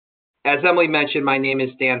as Emily mentioned, my name is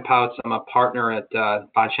Dan Pouts. I'm a partner at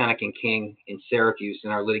Bonshanek and King in Syracuse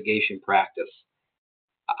in our litigation practice.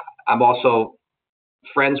 I'm also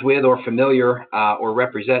friends with or familiar or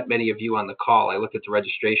represent many of you on the call. I looked at the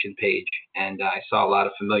registration page and I saw a lot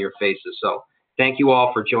of familiar faces. So thank you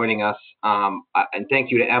all for joining us. And thank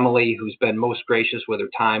you to Emily, who's been most gracious with her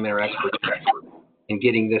time and her expertise in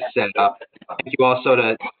getting this set up. Thank you also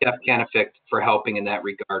to Jeff Kenefick for helping in that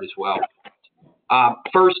regard as well.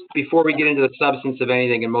 First, before we get into the substance of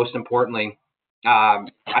anything, and most importantly, I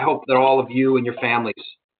hope that all of you and your families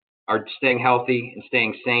are staying healthy and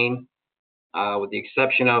staying sane, with the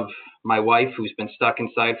exception of my wife, who's been stuck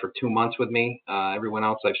inside for 2 months with me. Everyone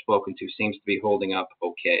else I've spoken to seems to be holding up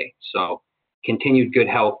okay. So continued good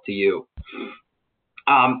health to you.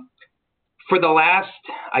 For the last,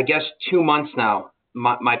 I guess, 2 months now,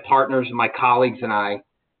 my partners, my colleagues, and I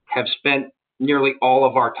have spent nearly all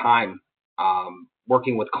of our time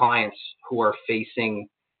working with clients who are facing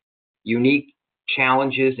unique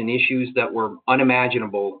challenges and issues that were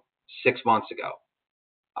unimaginable 6 months ago.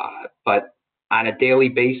 But on a daily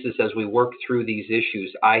basis, as we work through these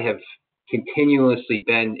issues, I have continuously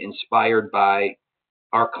been inspired by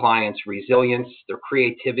our clients' resilience, their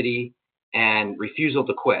creativity, and refusal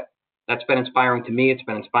to quit. That's been inspiring to me. It's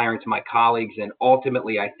been inspiring to my colleagues. And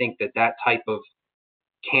ultimately, I think that type of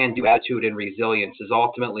can-do attitude and resilience is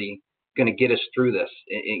ultimately going to get us through this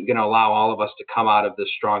and going to allow all of us to come out of this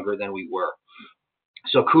stronger than we were.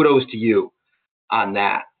 So kudos to you on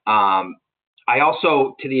that. I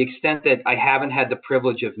also, to the extent that I haven't had the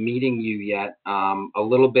privilege of meeting you yet, a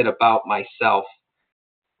little bit about myself.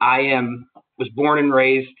 I was born and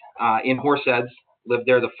raised in Horseheads, lived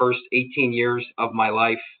there the first 18 years of my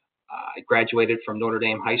life. I graduated from Notre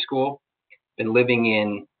Dame High School, been living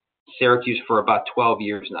in Syracuse for about 12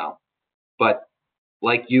 years now. But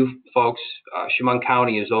like you folks, Chemung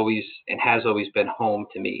County is always and has always been home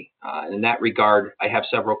to me. And in that regard, I have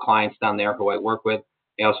several clients down there who I work with.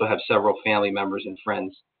 I also have several family members and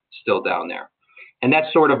friends still down there. And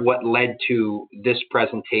that's sort of what led to this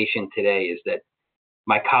presentation today, is that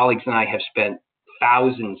my colleagues and I have spent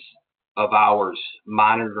thousands of hours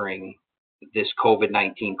monitoring this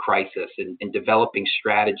COVID-19 crisis and developing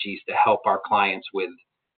strategies to help our clients with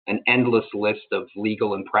an endless list of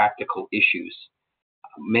legal and practical issues.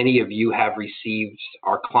 Many of you have received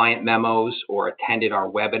our client memos or attended our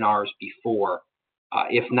webinars before.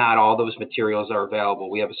 If not, all those materials are available.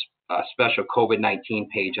 We have a special COVID-19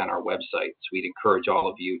 page on our website, so we'd encourage all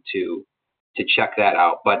of you to check that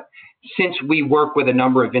out. But since we work with a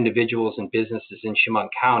number of individuals and businesses in Chemung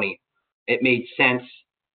County, it made sense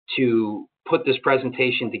to put this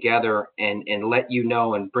presentation together and let you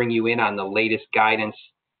know and bring you in on the latest guidance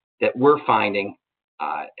that we're finding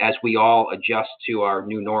as we all adjust to our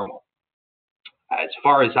new normal. As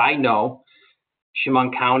far as I know,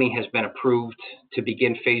 Chemung County has been approved to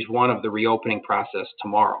begin phase 1 of the reopening process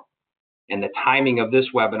tomorrow. And the timing of this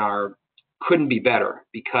webinar couldn't be better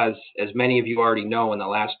because, as many of you already know, in the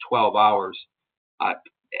last 12 hours,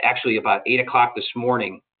 actually about 8 o'clock this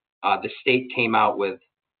morning, the state came out with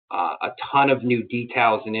a ton of new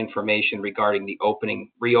details and information regarding the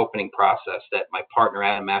reopening process that my partner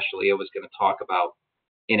Adam Mastrolio was going to talk about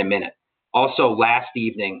in a minute. Also, last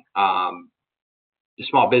evening, the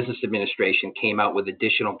Small Business Administration came out with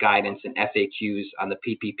additional guidance and FAQs on the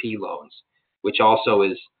PPP loans, which also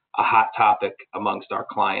is a hot topic amongst our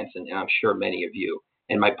clients, and I'm sure many of you.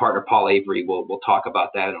 And my partner Paul Avery will talk about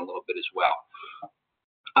that in a little bit as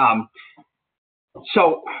well.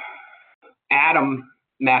 So Adam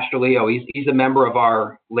Mastrolio, he's a member of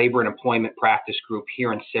our labor and employment practice group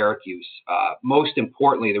here in Syracuse. Most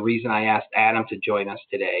importantly, the reason I asked Adam to join us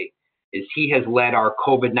today is he has led our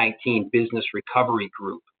COVID-19 business recovery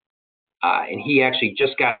group. And he actually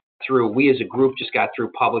we as a group just got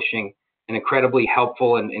through publishing an incredibly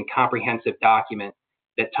helpful and comprehensive document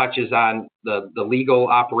that touches on the legal,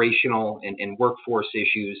 operational, and workforce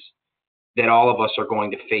issues that all of us are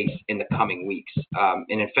going to face in the coming weeks. And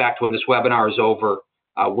in fact, when this webinar is over,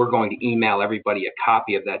 we're going to email everybody a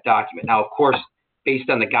copy of that document. Now, of course, based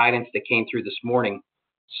on the guidance that came through this morning,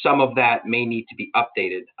 some of that may need to be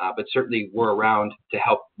updated, but certainly we're around to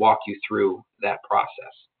help walk you through that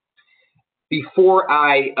process. Before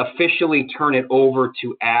I officially turn it over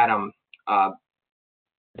to Adam,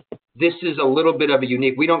 this is a little bit of a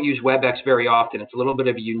unique, we don't use WebEx very often. It's a little bit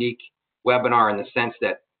of a unique webinar in the sense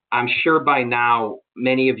that I'm sure by now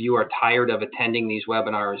many of you are tired of attending these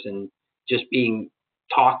webinars and just being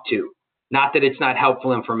talked to. Not that it's not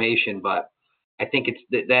helpful information, but I think it's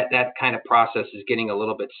that kind of process is getting a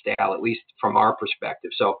little bit stale, at least from our perspective.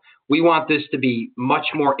 So we want this to be much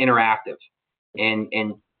more interactive and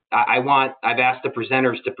I've asked the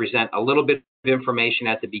presenters to present a little bit of information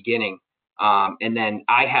at the beginning, and then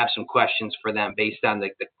I have some questions for them based on the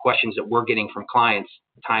questions that we're getting from clients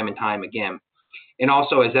time and time again. And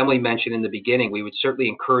also, as Emily mentioned in the beginning, we would certainly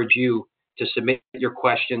encourage you to submit your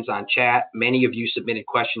questions on chat. Many of you submitted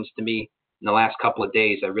questions to me in the last couple of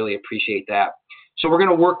days. I really appreciate that. So we're going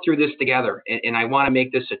to work through this together, and I want to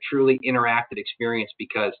make this a truly interactive experience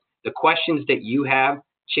because the questions that you have,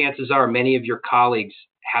 chances are many of your colleagues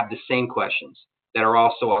have the same questions that are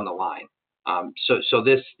also on the line. So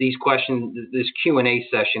these questions, this Q&A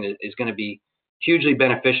session is going to be hugely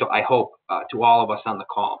beneficial, I hope, to all of us on the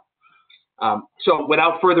call. So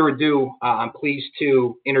without further ado, I'm pleased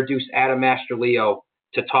to introduce Adam Mastrolio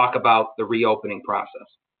to talk about the reopening process.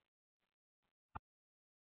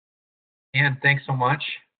 And thanks so much,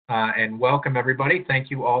 and welcome everybody. Thank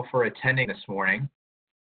you all for attending this morning.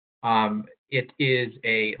 It is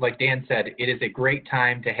like Dan said, it is a great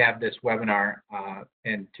time to have this webinar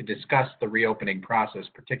and to discuss the reopening process,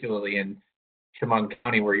 particularly in Chemung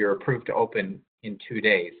County where you're approved to open in 2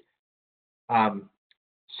 days.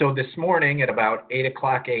 So this morning at about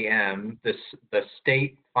 8:00 a.m., the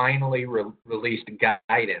state finally released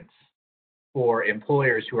guidance for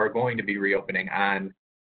employers who are going to be reopening on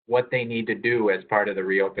what they need to do as part of the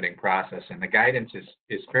reopening process. And the guidance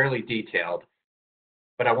is fairly detailed,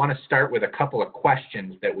 but I want to start with a couple of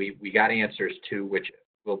questions that we got answers to, which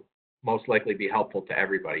will most likely be helpful to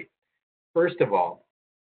everybody. First of all,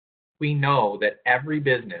 we know that every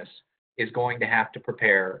business is going to have to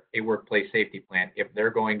prepare a workplace safety plan if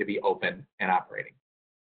they're going to be open and operating.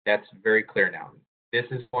 That's very clear now. This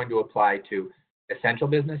is going to apply to essential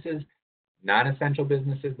businesses, non-essential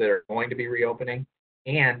businesses that are going to be reopening,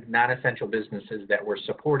 and non-essential businesses that were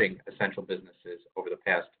supporting essential businesses over the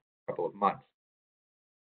past couple of months.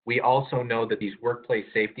 We also know that these workplace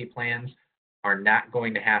safety plans are not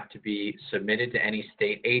going to have to be submitted to any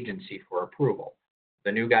state agency for approval.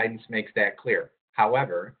 The new guidance makes that clear.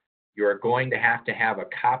 However, you are going to have a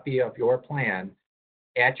copy of your plan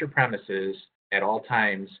at your premises at all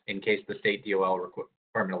times in case the state DOL,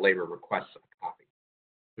 Department of Labor, requests a copy.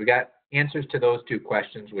 We got answers to those two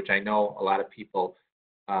questions, which I know a lot of people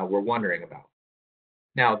were wondering about.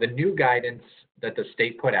 Now, the new guidance that the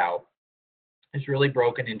state put out is really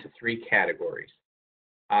broken into 3 categories.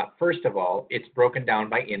 First of all, it's broken down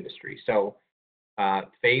by industry. So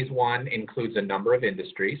phase 1 includes a number of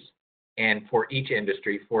industries. And for each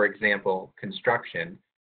industry, for example, construction,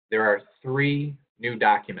 there are 3 new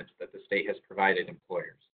documents that the state has provided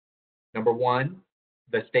employers. Number 1,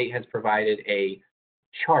 the state has provided a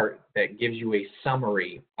chart that gives you a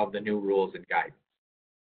summary of the new rules and guidance.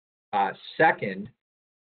 Second,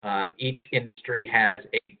 each industry has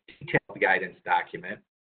a detailed guidance document,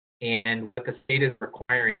 and what the state is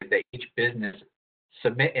requiring is that each business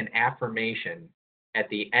submit an affirmation at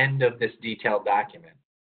the end of this detailed document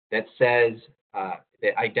that says,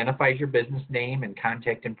 that identifies your business name and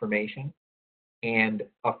contact information and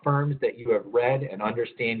affirms that you have read and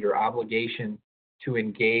understand your obligation to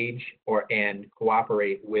engage and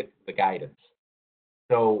cooperate with the guidance.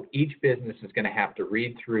 So each business is going to have to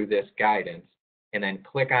read through this guidance and then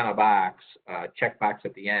click on a box, checkbox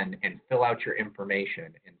at the end, and fill out your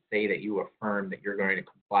information and say that you affirm that you're going to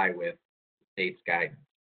comply with the state's guidance.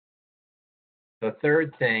 The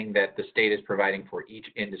third thing that the state is providing for each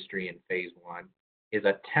industry in phase 1 is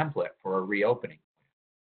a template for a reopening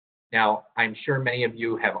plan. Now, I'm sure many of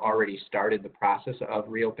you have already started the process of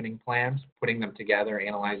reopening plans, putting them together,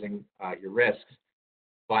 analyzing your risks,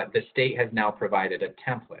 but the state has now provided a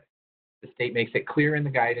template. The state makes it clear in the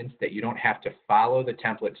guidance that you don't have to follow the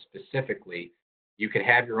template specifically. You could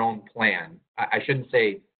have your own plan. I shouldn't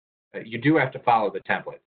say you do have to follow the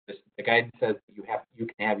template. The guidance says you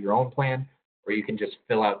can have your own plan, or you can just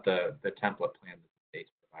fill out the template plan that the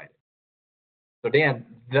state's provided. So Dan,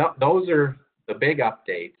 those are the big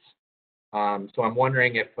updates. So I'm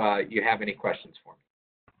wondering if you have any questions for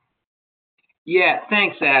me. Yeah,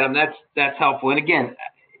 thanks, Adam. That's helpful. And again,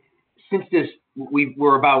 since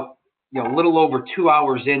we're about a little over 2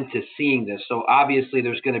 hours into seeing this, so obviously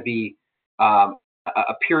there's going to be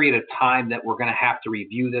a period of time that we're going to have to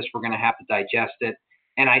review this. We're going to have to digest it.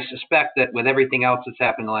 And I suspect that with everything else that's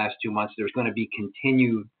happened in the last 2 months, there's going to be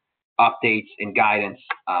continued updates and guidance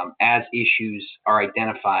as issues are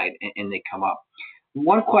identified and they come up.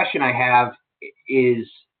 One question I have is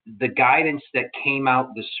the guidance that came out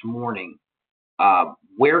this morning.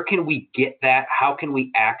 Where can we get that? How can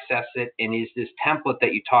we access it? And is this template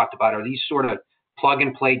that you talked about, are these sort of plug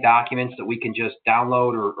and play documents that we can just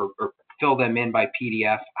download or fill them in by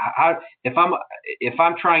PDF? If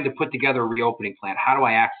I'm trying to put together a reopening plan, how do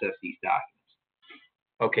I access these documents?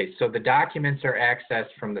 Okay, so the documents are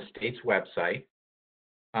accessed from the state's website.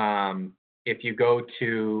 If you go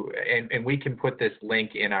to, and we can put this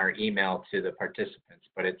link in our email to the participants,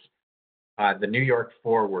 but it's the New York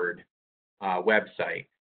Forward website,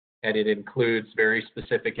 and it includes very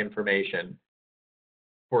specific information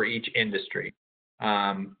for each industry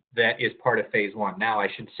that is part of phase one. Now, I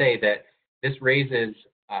should say that this raises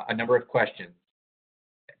a number of questions.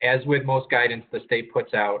 As with most guidance the state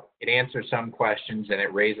puts out, it answers some questions and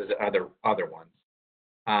it raises other ones.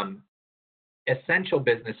 Essential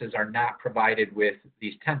businesses are not provided with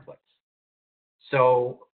these templates,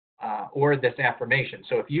 so or this affirmation.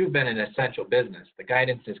 So if you've been an essential business, the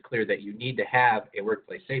guidance is clear that you need to have a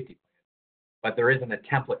workplace safety plan, but there isn't a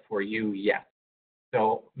template for you yet.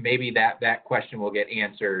 So maybe that question will get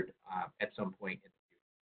answered at some point in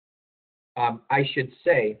the future. I should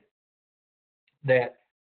say that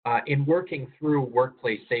in working through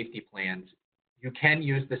workplace safety plans, you can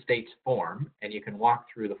use the state's form and you can walk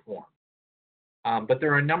through the form. But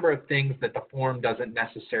there are a number of things that the form doesn't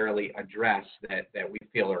necessarily address that we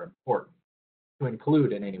feel are important to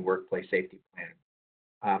include in any workplace safety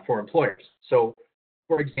plan for employers. So,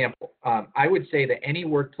 for example, I would say that any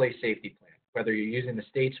workplace safety plan, whether you're using the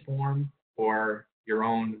state's form or your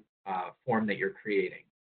own form that you're creating,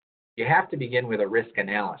 you have to begin with a risk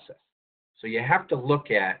analysis. So you have to look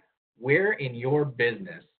at where in your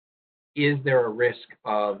business is there a risk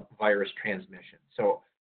of virus transmission. So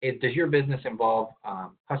does your business involve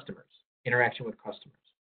customers, interaction with customers?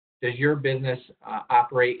 Does your business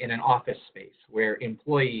operate in an office space where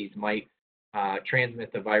employees might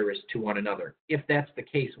transmit the virus to one another? If that's the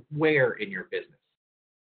case, where in your business?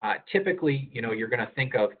 Typically, you're going to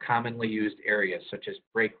think of commonly used areas such as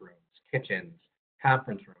break rooms, kitchens,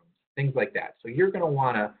 conference rooms, things like that. So you're going to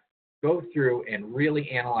want to go through and really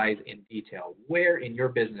analyze in detail where in your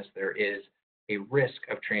business there is a risk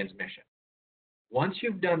of transmission. Once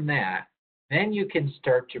you've done that, then you can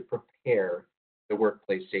start to prepare the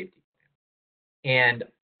workplace safety plan.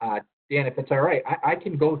 And Dan, if it's all right, I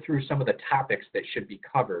can go through some of the topics that should be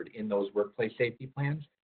covered in those workplace safety plans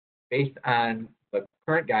based on the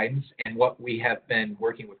current guidance and what we have been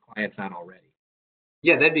working with clients on already.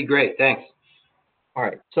 Yeah, that'd be great. Thanks. All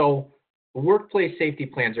right. So workplace safety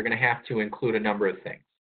plans are going to have to include a number of things.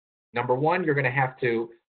 Number one, you're going to have to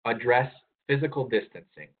address physical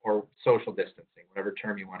distancing or social distancing, whatever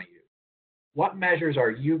term you want to use. What measures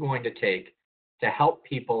are you going to take to help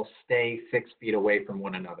people stay 6 feet away from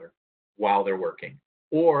one another while they're working,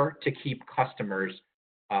 or to keep customers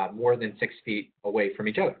more than 6 feet away from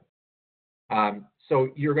each other? So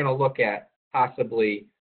you're going to look at possibly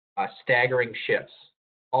staggering shifts,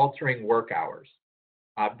 altering work hours,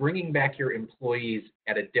 bringing back your employees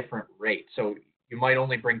at a different rate. So you might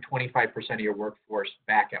only bring 25% of your workforce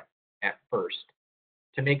back at first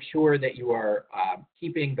to make sure that you are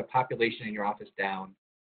keeping the population in your office down,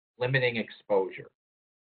 limiting exposure.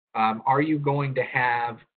 Are you going to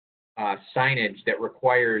have signage that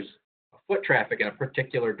requires foot traffic in a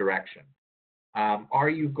particular direction? Are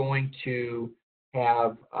you going to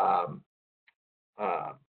have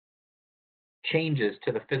changes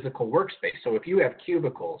to the physical workspace? So if you have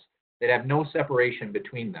cubicles that have no separation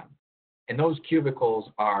between them, and those cubicles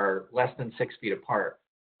are less than 6 feet apart,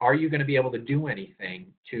 are you going to be able to do anything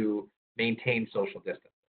to maintain social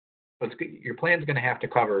distance? So your plan's going to have to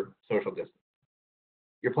cover social distance.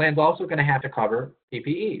 Your plan's also going to have to cover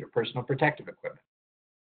PPE, or personal protective equipment.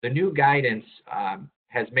 The new guidance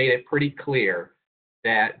has made it pretty clear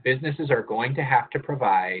that businesses are going to have to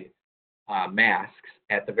provide masks,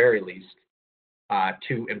 at the very least,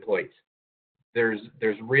 to employees. There's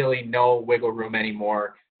really no wiggle room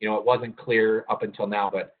anymore. It wasn't clear up until now,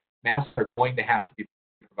 but masks are going to have to be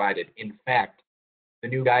provided. In fact, the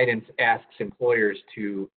new guidance asks employers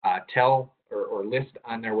to tell or list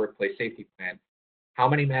on their workplace safety plan how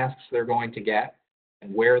many masks they're going to get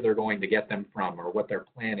and where they're going to get them from, or what their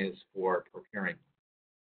plan is for procuring.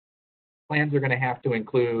 Plans are going to have to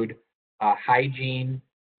include hygiene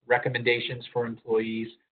recommendations for employees,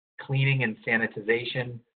 cleaning and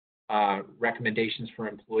sanitization recommendations for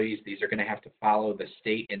employees. These are going to have to follow the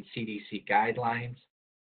state and CDC guidelines.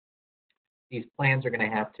 These plans are going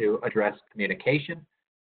to have to address communication,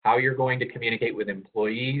 how you're going to communicate with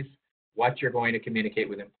employees, what you're going to communicate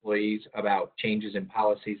with employees about changes in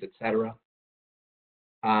policies, etc.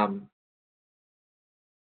 A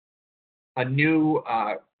new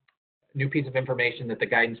piece of information that the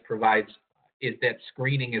guidance provides is that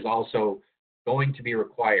screening is also going to be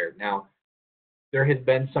required. Now, there has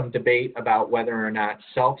been some debate about whether or not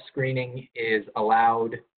self-screening is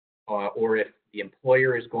allowed, or if The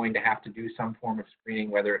employer is going to have to do some form of screening,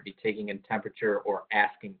 whether it be taking a temperature or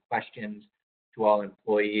asking questions to all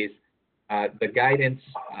employees. The guidance,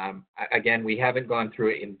 again, we haven't gone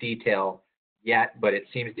through it in detail yet, but it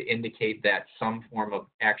seems to indicate that some form of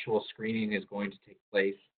actual screening is going to take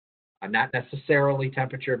place. Not necessarily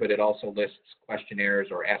temperature, but it also lists questionnaires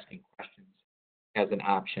or asking questions as an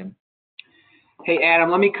option. Hey, Adam,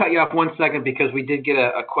 let me cut you off 1 second because we did get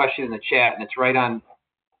a question in the chat, and it's right on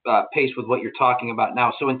pace with what you're talking about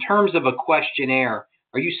now. So in terms of a questionnaire,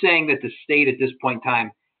 are you saying that the state at this point in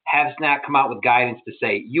time has not come out with guidance to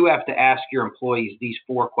say you have to ask your employees these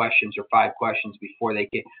 4 questions or 5 questions before they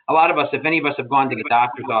get? A lot of us, if any of us have gone to the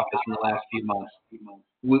doctor's office in the last few months,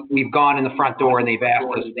 we've gone in the front door and they've asked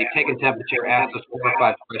us, they've taken temperature, asked us 4 or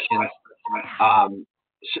 5 questions.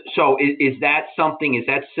 So is that something, is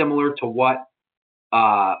that similar to what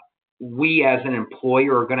we as an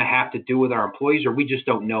employer are going to have to do with our employees, or we just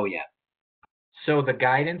don't know yet? So the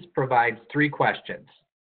guidance provides 3 questions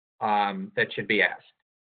that should be asked.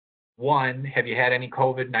 1, have you had any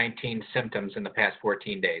COVID-19 symptoms in the past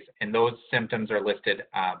 14 days? And those symptoms are listed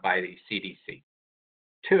by the CDC.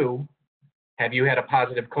 2, have you had a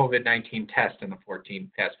positive COVID-19 test in the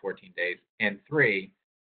past 14 days? And 3,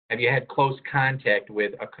 have you had close contact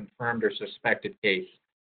with a confirmed or suspected case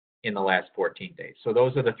in the last 14 days? So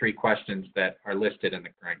those are the 3 questions that are listed in the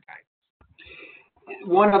current guidance.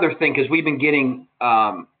 One other thing, because we've been getting,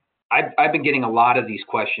 I've been getting a lot of these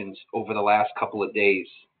questions over the last couple of days,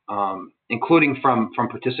 including from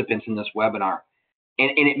participants in this webinar.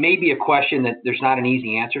 And it may be a question that there's not an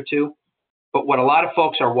easy answer to, but what a lot of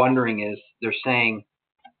folks are wondering is they're saying,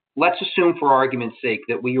 let's assume for argument's sake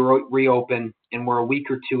that we reopen and we're a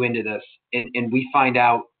week or 2 into this and we find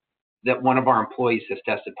out that one of our employees has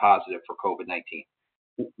tested positive for COVID-19.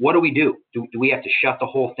 What do we do? Do we have to shut the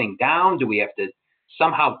whole thing down? Do we have to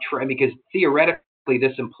somehow try, because theoretically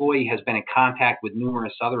this employee has been in contact with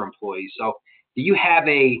numerous other employees. So do you have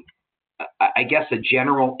a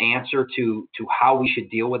general answer to how we should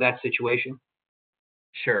deal with that situation?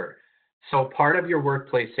 Sure. So part of your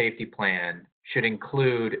workplace safety plan should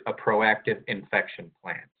include a proactive infection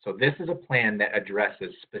plan. So this is a plan that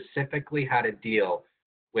addresses specifically how to deal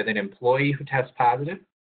with an employee who tests positive,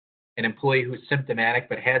 an employee who's symptomatic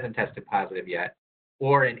but hasn't tested positive yet,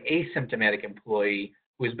 or an asymptomatic employee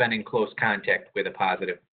who's been in close contact with a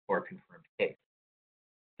positive or confirmed case.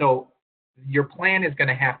 So your plan is going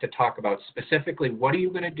to have to talk about specifically what are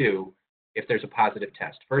you going to do if there's a positive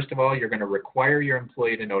test. First of all, you're going to require your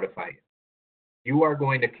employee to notify you. You are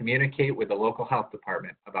going to communicate with the local health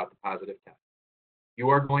department about the positive test. You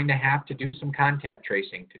are going to have to do some contact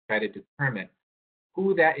tracing to try to determine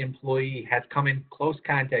who that employee has come in close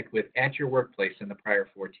contact with at your workplace in the prior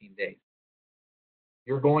 14 days.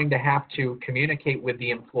 You're going to have to communicate with the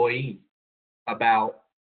employee about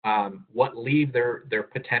what leave they're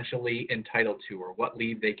potentially entitled to or what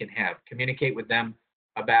leave they can have. Communicate with them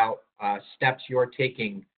about steps you're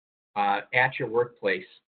taking at your workplace.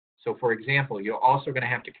 So for example, you're also going to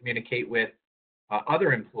have to communicate with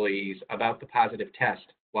other employees about the positive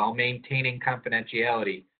test while maintaining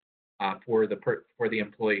confidentiality for the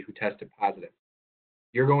employee who tested positive.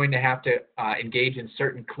 You're going to have to engage in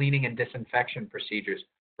certain cleaning and disinfection procedures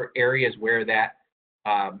for areas where that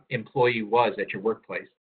employee was at your workplace.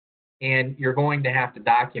 And you're going to have to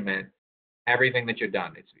document everything that you've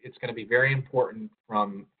done. It's going to be very important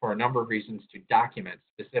for a number of reasons to document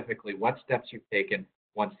specifically what steps you've taken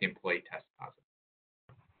once the employee tests positive.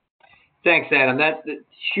 Thanks, Adam. That's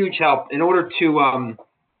huge help. In order to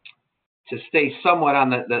stay somewhat on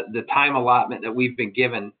the time allotment that we've been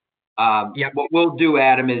given, what we'll do,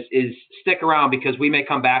 Adam, is stick around because we may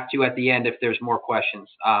come back to you at the end if there's more questions.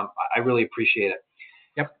 I really appreciate it.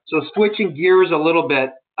 Yep. So switching gears a little bit,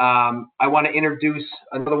 I want to introduce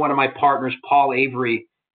another one of my partners, Paul Avery,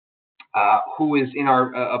 who is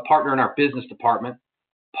a partner in our business department.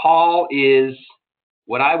 Paul is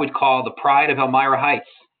what I would call the pride of Elmira Heights.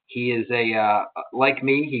 He is like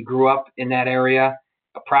me, he grew up in that area,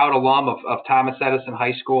 a proud alum of Thomas Edison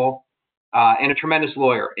High School, and a tremendous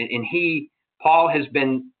lawyer. And Paul has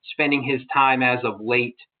been spending his time as of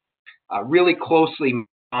late really closely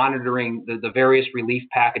monitoring the various relief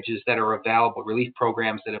packages that are available, relief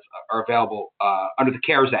programs that are available under the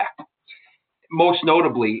CARES Act. Most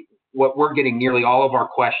notably, what we're getting nearly all of our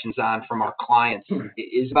questions on from our clients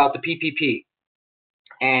is about the PPP.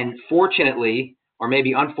 And fortunately, or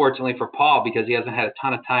maybe unfortunately for Paul, because he hasn't had a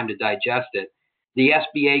ton of time to digest it, the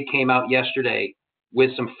SBA came out yesterday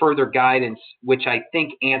with some further guidance, which I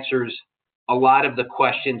think answers a lot of the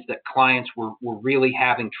questions that clients were really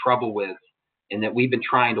having trouble with and that we've been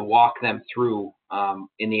trying to walk them through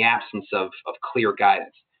in the absence of clear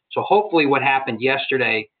guidance. So hopefully what happened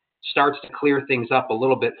yesterday starts to clear things up a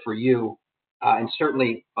little bit for you. And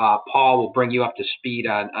certainly Paul will bring you up to speed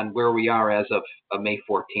on where we are as of May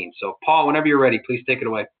 14th. So Paul, whenever you're ready, please take it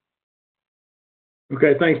away.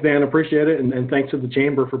 Okay, thanks, Dan. Appreciate it. And thanks to the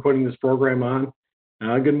Chamber for putting this program on.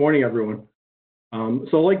 Good morning, everyone.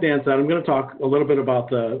 So like Dan said, I'm going to talk a little bit about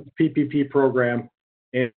the PPP program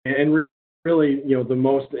and really, the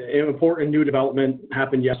most important new development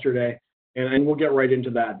happened yesterday. And we'll get right into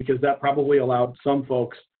that because that probably allowed some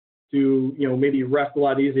folks to, maybe rest a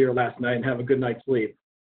lot easier last night and have a good night's sleep.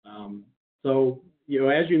 So,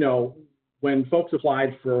 as you know, when folks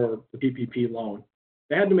applied for the PPP loan,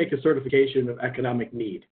 they had to make a certification of economic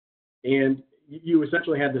need. And you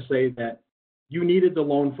essentially had to say that you needed the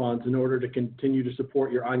loan funds in order to continue to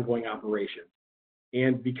support your ongoing operation.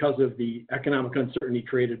 And because of the economic uncertainty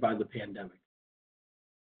created by the pandemic.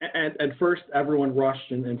 And at first, everyone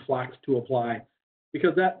rushed and flocked to apply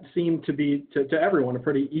because that seemed to be, to everyone, a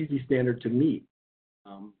pretty easy standard to meet.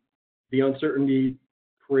 The uncertainty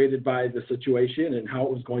created by the situation and how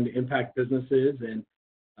it was going to impact businesses and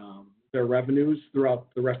their revenues throughout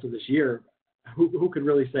the rest of this year, who could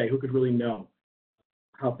really say, who could really know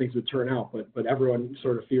how things would turn out? But everyone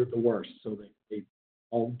sort of feared the worst, so they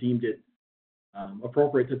all deemed it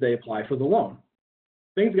appropriate that they apply for the loan.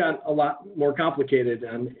 Things got a lot more complicated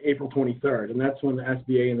on April 23rd, and that's when the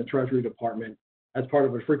SBA and the Treasury Department, as part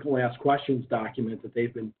of a frequently asked questions document that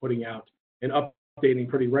they've been putting out and updating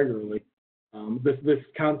pretty regularly, this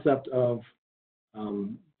concept of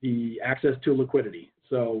the access to liquidity.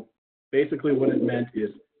 So basically what it meant is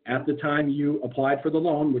at the time you applied for the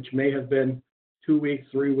loan, which may have been 2 weeks,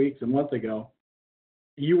 3 weeks, a month ago,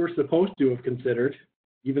 you were supposed to have considered,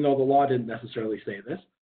 even though the law didn't necessarily say this,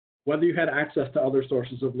 whether you had access to other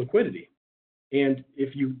sources of liquidity. And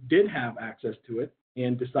if you did have access to it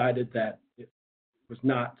and decided that it was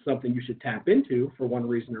not something you should tap into for one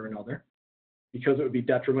reason or another, because it would be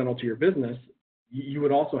detrimental to your business, you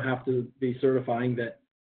would also have to be certifying that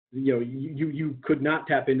you could not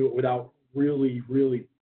tap into it without really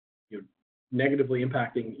negatively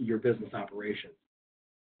impacting your business operations.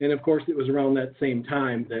 And of course, it was around that same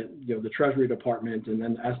time that the Treasury Department and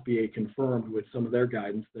then the SBA confirmed with some of their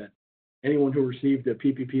guidance that anyone who received a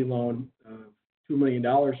PPP loan of $2 million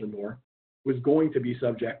or more was going to be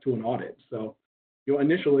subject to an audit. So,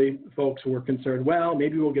 initially, folks were concerned, well,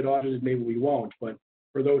 maybe we'll get audited, maybe we won't. But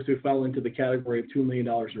for those who fell into the category of $2 million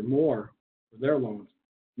or more for their loans,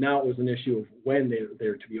 now it was an issue of when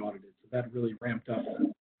they're to be audited. So that really ramped up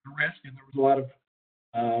the risk, and there was a lot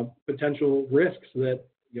of potential risks that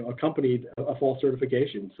accompanied a false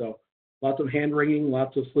certification. So lots of hand-wringing,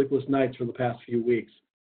 lots of sleepless nights for the past few weeks.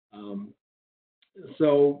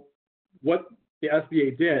 So what the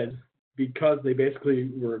SBA did, because they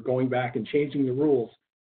basically were going back and changing the rules,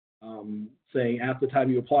 saying at the time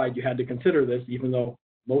you applied, you had to consider this, even though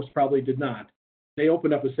most probably did not, they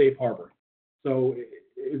opened up a safe harbor. So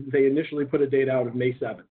they initially put a date out of May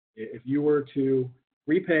 7th. If you were to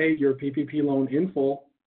repay your PPP loan in full,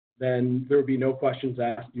 then there would be no questions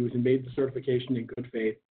asked. You would have made the certification in good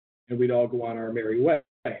faith, and we'd all go on our merry way.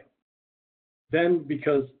 Then,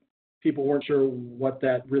 because people weren't sure what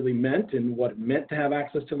that really meant and what it meant to have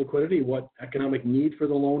access to liquidity, what economic need for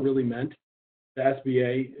the loan really meant, the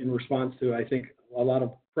SBA, in response to, I think, a lot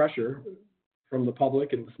of pressure from the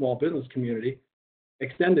public and the small business community,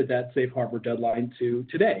 extended that safe harbor deadline to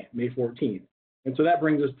today, May 14th. And so that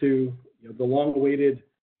brings us to the long-awaited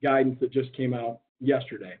guidance that just came out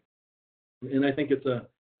yesterday. And I think it's a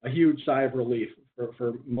huge sigh of relief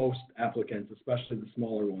for most applicants, especially the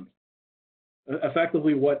smaller ones.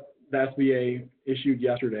 Effectively, what the SBA issued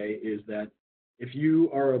yesterday is that if you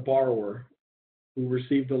are a borrower who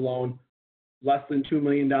received a loan less than $2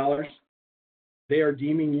 million, they are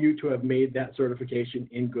deeming you to have made that certification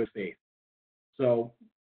in good faith. So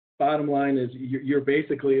bottom line is you're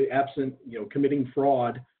basically absent, committing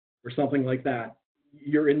fraud or something like that.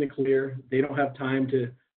 You're in the clear. They don't have time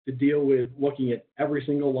to deal with looking at every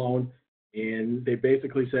single loan. And they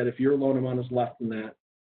basically said if your loan amount is less than that,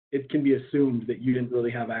 it can be assumed that you didn't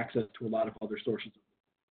really have access to a lot of other sources.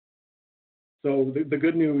 So the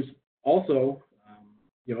good news also,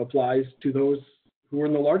 applies to those who are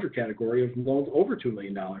in the larger category of loans over $2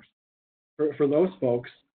 million. For those folks,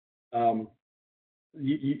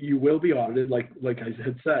 you will be audited, like I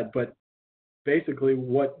had said, but basically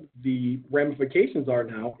what the ramifications are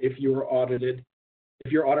now, if you are audited,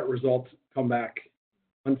 if your audit results come back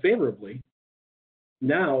unfavorably,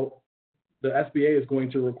 now the SBA is going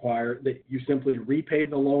to require that you simply repay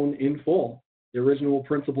the loan in full, the original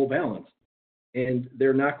principal balance. and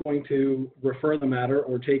they're not going to refer the matter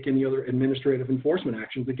or take any other administrative enforcement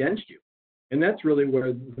actions against you. And that's really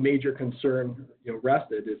where the major concern,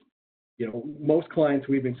 rested is, most clients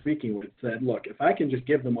we've been speaking with said, look, if I can just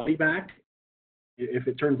give the money back, if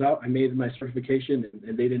it turns out I made my certification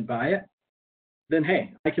and they didn't buy it, then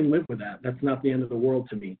hey, I can live with that. That's not the end of the world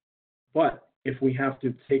to me. But if we have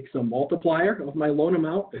to take some multiplier of my loan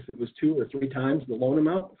amount, if it was 2 or 3 times the loan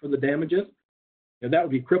amount for the damages, that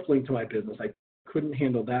would be crippling to my business. I couldn't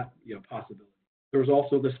handle that, possibility. There was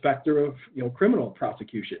also the specter of, criminal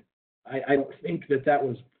prosecution. I don't think that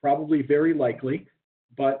was probably very likely.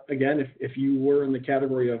 But again, if you were in the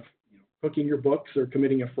category of cooking your books or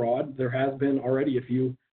committing a fraud, there has been already a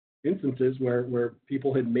few instances where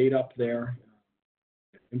people had made up their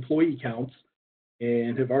employee counts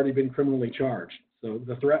and have already been criminally charged. So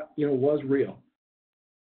the threat, was real.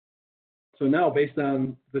 So now, based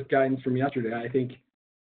on this guidance from yesterday, I think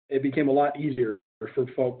it became a lot easier for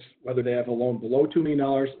folks, whether they have a loan below $2 million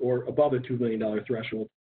or above a $2 million threshold.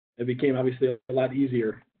 It became obviously a lot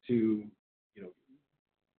easier to,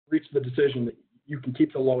 reach the decision that you can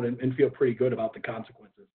keep the loan and feel pretty good about the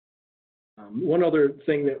consequences. One other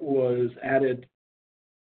thing that was added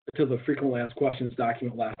to the frequently asked questions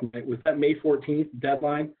document last night was that May 14th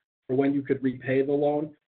deadline for when you could repay the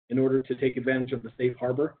loan in order to take advantage of the safe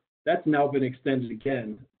harbor. That's now been extended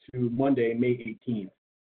again to Monday, May 18th.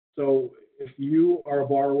 So if you are a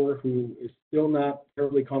borrower who is still not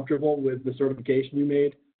terribly comfortable with the certification you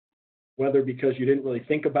made, whether because you didn't really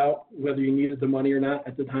think about whether you needed the money or not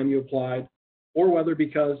at the time you applied, or whether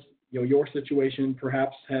because your situation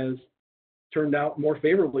perhaps has turned out more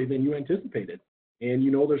favorably than you anticipated, and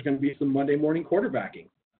there's going to be some Monday morning quarterbacking,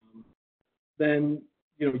 then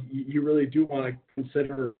you really do want to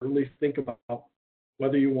consider or at least think about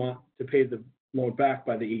whether you want to pay the loan back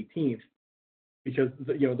by the 18th, because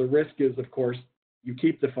the risk is, of course, you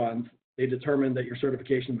keep the funds, they determine that your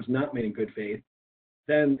certification was not made in good faith.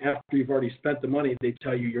 Then after you've already spent the money, they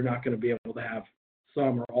tell you you're not going to be able to have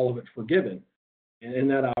some or all of it forgiven. And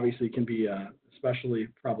that obviously can be especially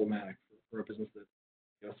problematic for a business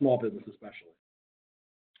a small business especially.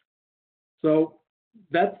 So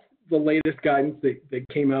that's the latest guidance that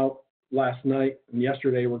came out last night and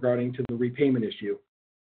yesterday regarding to the repayment issue.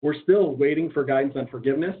 We're still waiting for guidance on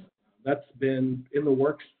forgiveness. That's been in the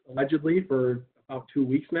works allegedly for about 2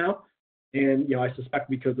 weeks now. And, I suspect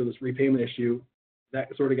because of this repayment issue, that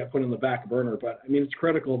sort of got put on the back burner. But I mean, it's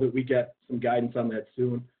critical that we get some guidance on that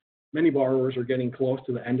soon. Many borrowers are getting close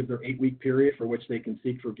to the end of their 8-week period for which they can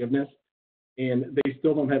seek forgiveness, and they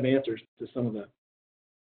still don't have answers to some of the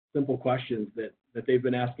simple questions that they've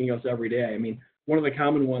been asking us every day. I mean, one of the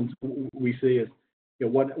common ones we see is,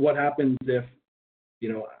 what happens if,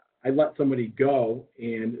 I let somebody go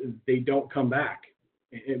and they don't come back?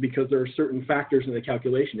 And because there are certain factors in the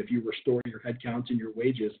calculation. If you restore your headcounts and your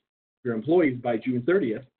wages, your employees by June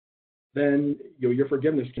 30th, then your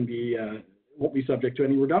forgiveness can be won't be subject to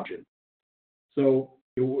any reduction. So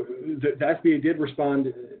the SBA did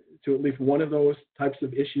respond to at least one of those types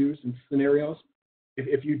of issues and scenarios.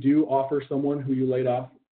 If you do offer someone who you laid off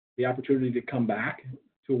the opportunity to come back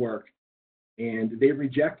to work and they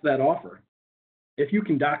reject that offer, if you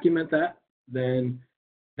can document that, then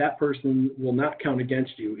that person will not count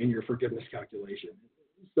against you in your forgiveness calculation.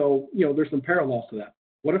 So, there's some parallels to that.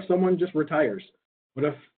 What if someone just retires? What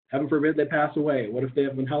if, heaven forbid, they pass away? What if they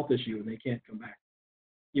have a health issue and they can't come back?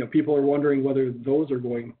 People are wondering whether those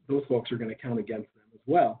folks are going to count against them as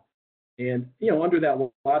well. And, under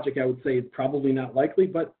that logic, I would say probably not likely,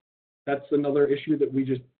 but that's another issue that we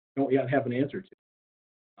just don't yet have an answer to.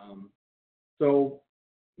 So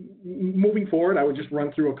moving forward, I would just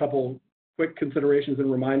run through a couple quick considerations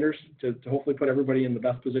and reminders to hopefully put everybody in the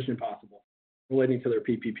best position possible relating to their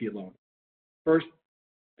PPP loan. First,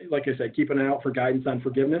 like I said, keep an eye out for guidance on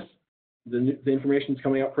forgiveness. The information is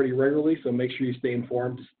coming out pretty regularly, so make sure you stay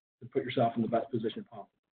informed to put yourself in the best position possible.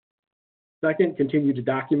 Second, continue to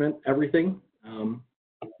document everything.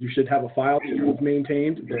 You should have a file that you've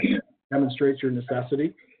maintained that demonstrates your necessity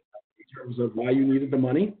in terms of why you needed the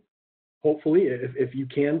money. Hopefully, if you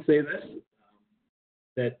can say this,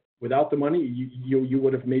 that without the money, you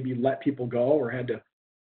would have maybe let people go or had to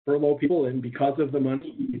furlough people, and because of the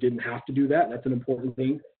money, you didn't have to do that. That's an important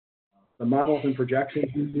thing. The models and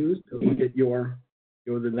projections you use to look at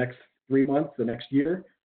the next 3 months, the next year,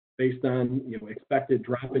 based on expected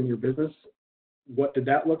drop in your business. What did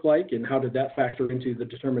that look like, and how did that factor into the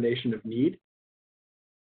determination of need?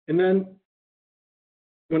 And then,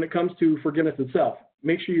 when it comes to forgiveness itself,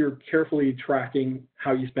 make sure you're carefully tracking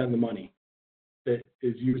how you spend the money that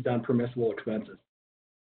is used on permissible expenses.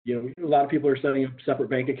 A lot of people are setting up separate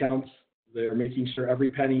bank accounts They're making sure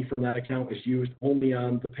every penny from that account is used only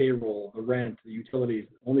on the payroll, the rent, the utilities,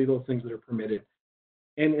 only those things that are permitted.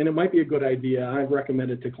 And it might be a good idea. I've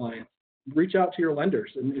recommended to clients, reach out to your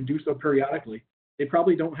lenders and do so periodically. They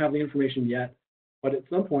probably don't have the information yet, but at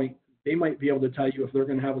some point, they might be able to tell you if they're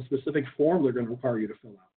going to have a specific form they're going to require you to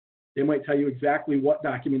fill out. They might tell you exactly what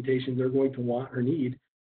documentation they're going to want or need.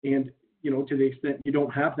 And, to the extent you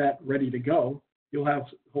don't have that ready to go, you'll have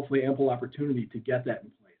hopefully ample opportunity to get that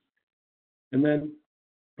in place. And then,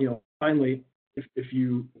 finally, if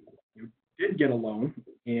you did get a loan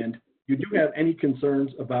and you do have any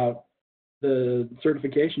concerns about the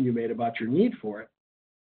certification you made about your need for it,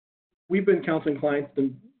 we've been counseling clients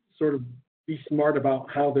to sort of be smart about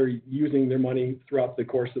how they're using their money throughout the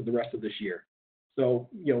course of the rest of this year. So,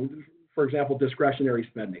 for example, discretionary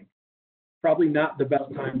spending. Probably not the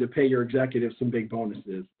best time to pay your executives some big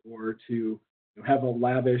bonuses or to have a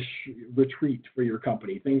lavish retreat for your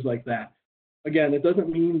company, things like that. Again, it doesn't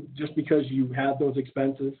mean just because you had those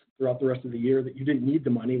expenses throughout the rest of the year that you didn't need the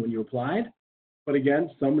money when you applied. But again,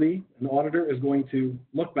 an auditor is going to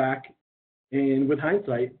look back and with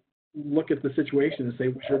hindsight, look at the situation and say,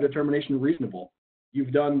 was your determination reasonable?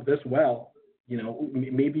 You've done this well,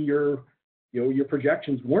 maybe your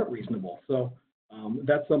projections weren't reasonable. So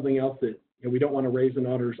that's something else that we don't want to raise an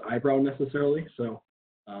auditor's eyebrow necessarily. So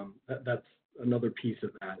that's another piece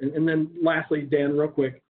of that. And then lastly, Dan, real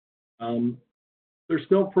quick, there's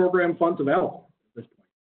still program funds available at this point.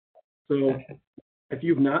 So if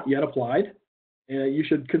you've not yet applied, you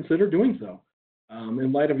should consider doing so.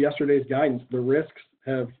 In light of yesterday's guidance, the risks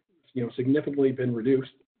have significantly been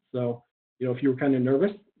reduced. So if you were kind of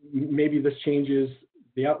nervous, maybe this changes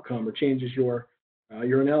the outcome or changes your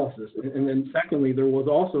analysis. And then secondly, there was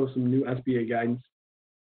also some new SBA guidance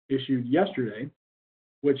issued yesterday,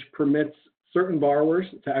 which permits certain borrowers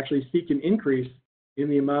to actually seek an increase in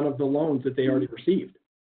the amount of the loans that they already received.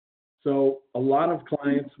 So a lot of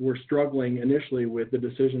clients were struggling initially with the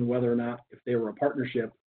decision whether or not, if they were a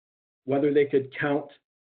partnership, whether they could count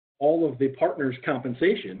all of the partners'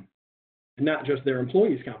 compensation and not just their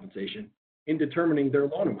employees' compensation in determining their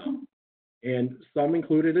loan amount. And some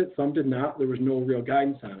included it, some did not. There was no real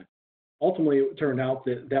guidance on it. Ultimately, it turned out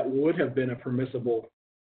that that would have been a permissible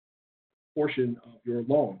portion of your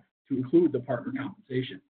loan to include the partner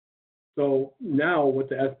compensation. So now what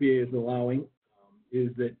the SBA is allowing is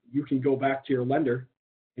that you can go back to your lender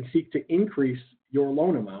and seek to increase your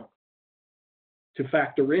loan amount to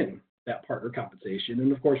factor in that partner compensation.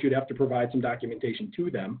 And of course, you'd have to provide some documentation to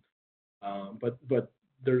them. But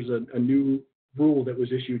there's a new rule that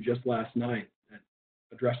was issued just last night that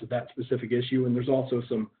addresses that specific issue. And there's also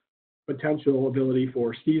some potential ability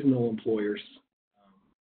for seasonal employers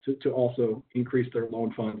to also increase their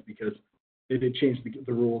loan funds because they did change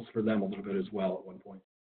the rules for them a little bit as well at one point.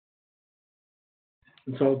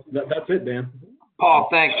 And so that's it, Dan. Paul,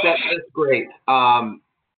 thanks. That's great.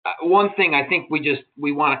 One thing I think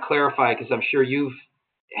we want to clarify, because I'm sure you've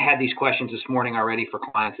had these questions this morning already for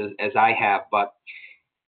clients as I have, but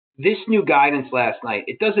this new guidance last night,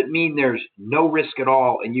 it doesn't mean there's no risk at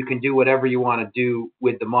all and you can do whatever you want to do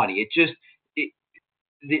with the money.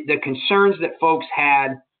 The concerns that folks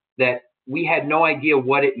had, that we had no idea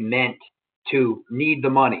what it meant to need the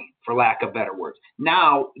money, for lack of better words.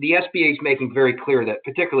 Now, the SBA is making very clear that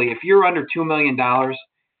particularly if you're under $2 million,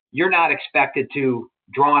 you're not expected to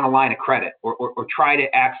draw on a line of credit or try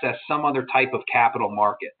to access some other type of capital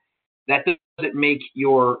market. That doesn't make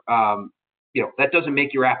your that doesn't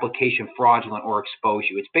make your application fraudulent or expose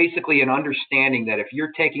you. It's basically an understanding that if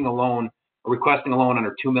you're taking a loan or requesting a loan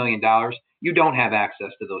under $2 million, you don't have access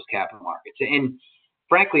to those capital markets. And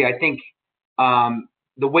frankly, I think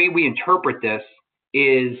the way we interpret this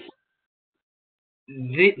is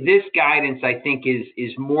this guidance, I think,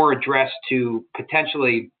 is more addressed to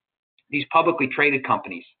potentially these publicly traded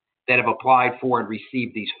companies that have applied for and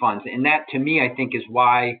received these funds. And that, to me, I think is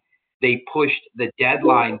why they pushed the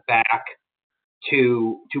deadline back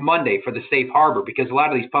to Monday for the safe harbor, because a lot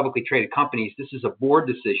of these publicly traded companies, this is a board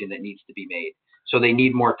decision that needs to be made. So they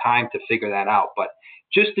need more time to figure that out. But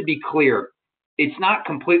just to be clear, it's not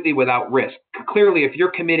completely without risk. Clearly, if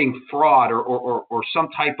you're committing fraud or some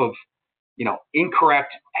type of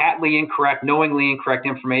incorrect, patently incorrect, knowingly incorrect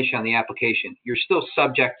information on the application, you're still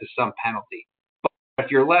subject to some penalty. But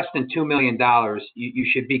if you're less than $2 million, you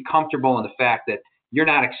should be comfortable in the fact that you're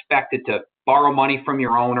not expected to borrow money from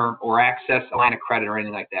your owner or access a line of credit or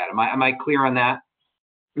anything like that. Am I clear on that?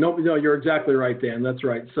 No, you're exactly right, Dan. That's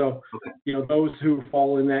right. So, okay. Those who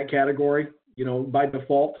fall in that category, by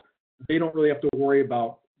default, they don't really have to worry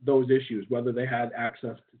about those issues, whether they had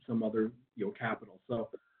access to some other, capital. So,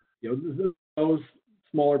 those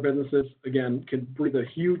smaller businesses, again, can breathe a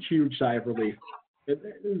huge, huge sigh of relief.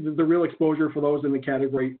 The real exposure for those in the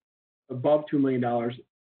category above $2 million,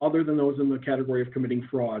 other than those in the category of committing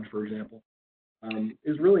fraud, for example,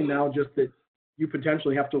 is really now just that you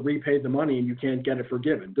potentially have to repay the money and you can't get it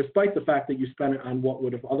forgiven, despite the fact that you spent it on what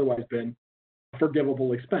would have otherwise been a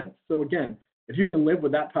forgivable expense. So again, if you can live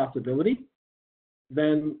with that possibility,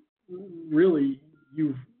 then really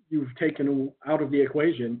you've taken out of the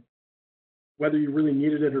equation whether you really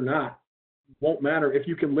needed it or not. Won't matter if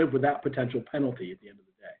you can live with that potential penalty at the end of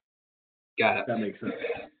the day. Got it. If that makes sense.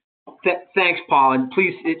 Thanks, Paul. And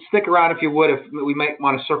please stick around if you would. If we might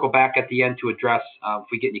want to circle back at the end to address if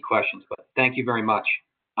we get any questions. But thank you very much.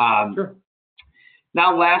 Sure.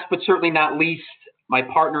 Now, last but certainly not least, my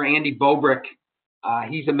partner, Andy Bobrick.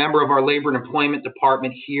 He's a member of our Labor and Employment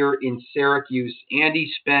Department here in Syracuse.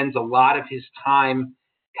 Andy spends a lot of his time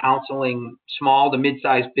counseling small to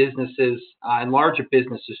mid-sized businesses and larger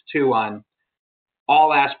businesses, too, on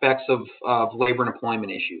all aspects of labor and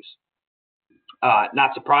employment issues.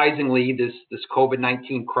 Not surprisingly, this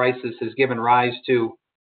COVID-19 crisis has given rise to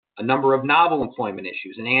a number of novel employment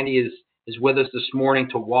issues. And Andy is with us this morning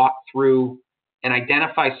to walk through and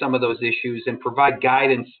identify some of those issues and provide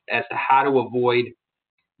guidance as to how to avoid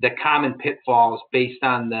the common pitfalls based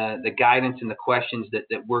on the guidance and the questions that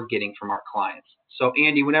we're getting from our clients. So,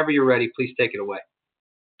 Andy, whenever you're ready, please take it away.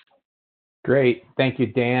 Great. Thank you,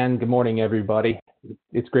 Dan. Good morning, everybody.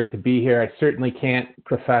 It's great to be here. I certainly can't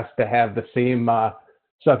profess to have the same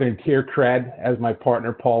Southern Tier cred as my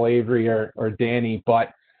partner, Paul Avery or Danny, but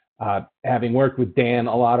having worked with Dan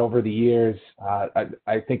a lot over the years,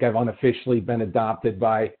 I think I've unofficially been adopted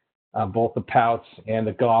by both the Pouts and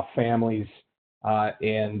the Goff families,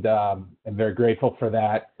 and I'm very grateful for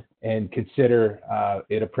that and consider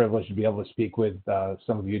it a privilege to be able to speak with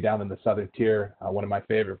some of you down in the Southern Tier, one of my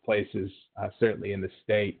favorite places, certainly in the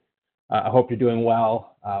state. I hope you're doing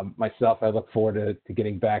well. Myself, I look forward to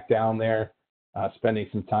getting back down there, spending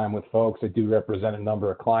some time with folks. I do represent a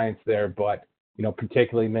number of clients there, but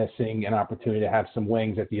particularly missing an opportunity to have some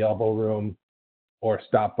wings at the Elbow Room or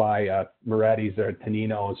stop by Moretti's or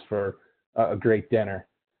Tonino's for a great dinner,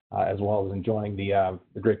 as well as enjoying the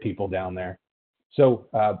great people down there. So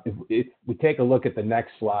if we take a look at the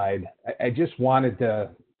next slide, I just wanted to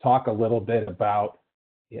talk a little bit about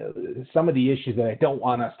some of the issues that I don't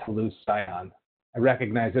want us to lose sight on. I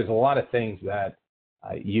recognize there's a lot of things that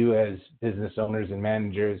you as business owners and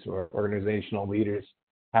managers or organizational leaders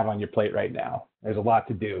have on your plate right now. There's a lot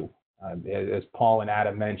to do. As Paul and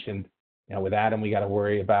Adam mentioned, with Adam, we got to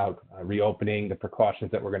worry about reopening, the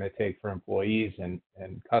precautions that we're going to take for employees and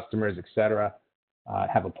customers, et cetera.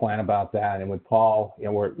 Have a plan about that. And with Paul,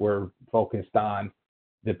 we're focused on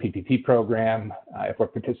the PPP program, if we're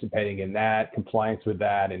participating in that, compliance with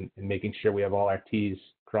that, and making sure we have all our T's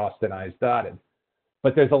crossed and I's dotted.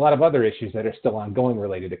 But there's a lot of other issues that are still ongoing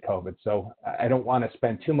related to COVID. So I don't want to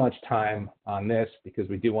spend too much time on this because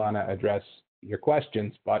we do want to address your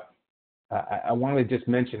questions, but I want to just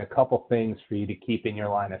mention a couple things for you to keep in your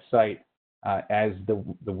line of sight as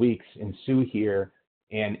the weeks ensue here.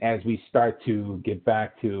 And as we start to get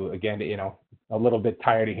back to, again, a little bit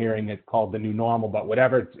tired of hearing it called the new normal, but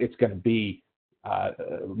whatever it's going to be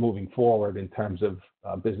moving forward in terms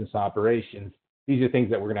of business operations, these are things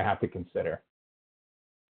that we're going to have to consider.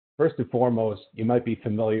 First and foremost, you might be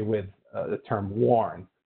familiar with the term WARN.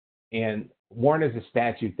 And WARN is a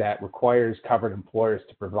statute that requires covered employers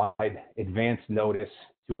to provide advance notice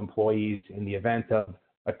to employees in the event of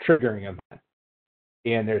a triggering event.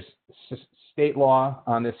 And there's state law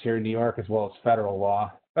on this here in New York as well as federal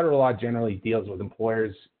law. Federal law generally deals with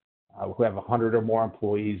employers who have 100 or more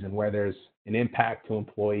employees and where there's an impact to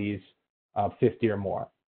employees of 50 or more.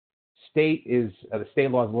 The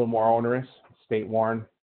state law is a little more onerous. State WARN,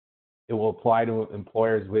 it will apply to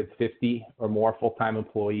employers with 50 or more full-time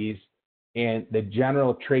employees. And the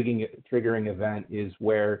general triggering event is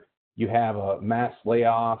where you have a mass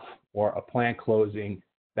layoff or a plant closing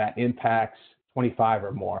that impacts 25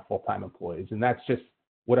 or more full-time employees. And that's just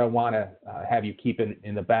what I want to have you keep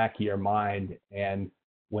in the back of your mind. And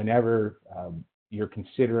whenever you're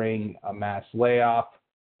considering a mass layoff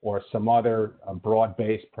or some other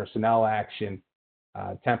broad-based personnel action,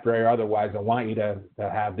 temporary or otherwise, I want you to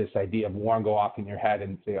have this idea of WARN go off in your head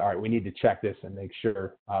and say, all right, we need to check this and make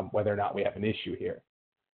sure whether or not we have an issue here.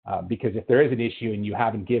 Because if there is an issue and you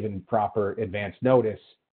haven't given proper advance notice,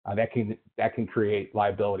 that can create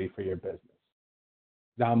liability for your business.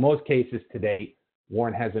 Now, in most cases to date,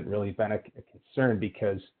 WARN hasn't really been a concern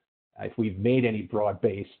because if we've made any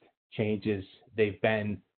broad-based changes, they've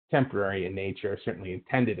been temporary in nature, certainly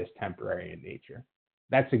intended as temporary in nature.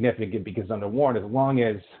 that's significant because under warrant, as long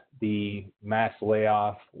as the mass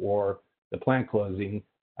layoff or the plant closing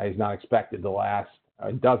is not expected to last,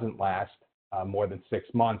 doesn't last more than 6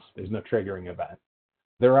 months, there's no triggering event.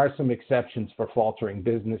 There are some exceptions for faltering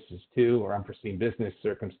businesses too, or unforeseen business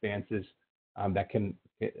circumstances that can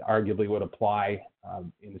arguably would apply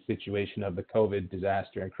in the situation of the COVID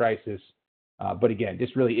disaster and crisis. But again,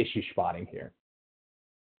 just really issue spotting here.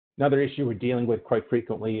 Another issue we're dealing with quite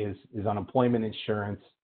frequently is unemployment insurance.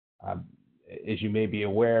 As you may be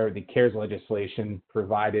aware, the CARES legislation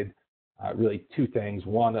provided really two things.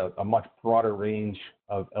 One, a much broader range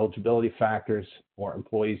of eligibility factors for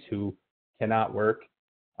employees who cannot work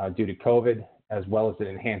due to COVID, as well as an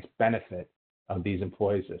enhanced benefit of these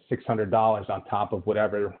employees, $600 on top of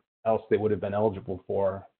whatever else they would have been eligible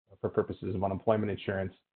for purposes of unemployment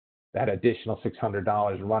insurance, that additional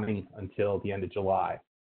 $600 running until the end of July.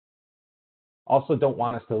 Also don't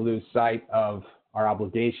want us to lose sight of our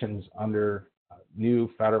obligations under new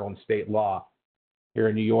federal and state law. Here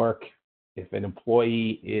in New York, if an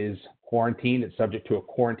employee is quarantined, it's subject to a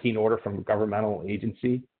quarantine order from a governmental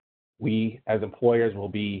agency. We, as employers, will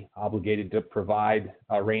be obligated to provide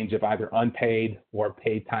a range of either unpaid or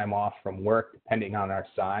paid time off from work, depending on our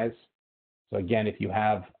size. So again, if you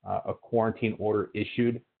have a quarantine order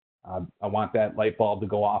issued, I want that light bulb to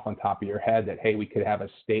go off on top of your head that, hey, we could have a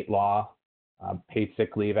state law, Paid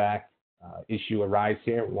Sick Leave Act issue arise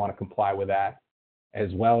here. We want to comply with that.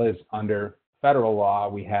 As well as under federal law,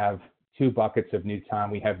 we have two buckets of new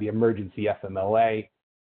time. We have the emergency FMLA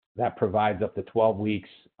that provides up to 12 weeks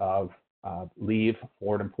of leave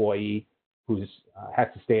for an employee who has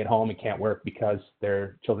to stay at home and can't work because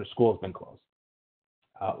their children's school has been closed.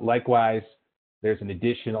 Likewise, there's an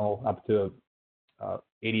additional up to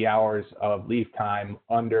 80 hours of leave time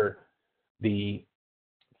under the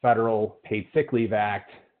Federal Paid Sick Leave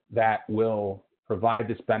Act that will provide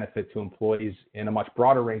this benefit to employees in a much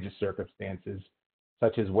broader range of circumstances,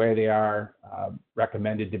 such as where they are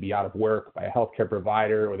recommended to be out of work by a healthcare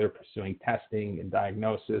provider or they're pursuing testing and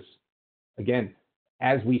diagnosis. Again,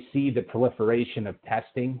 as we see the proliferation of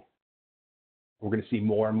testing, we're going to see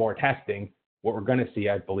more and more testing. What we're going to see,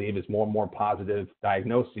 I believe, is more and more positive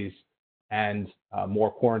diagnoses and more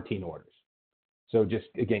quarantine orders. So just,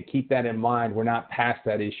 again, keep that in mind. We're not past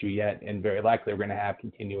that issue yet, and very likely we're going to have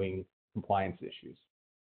continuing compliance issues.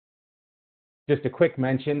 Just a quick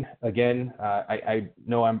mention, again, I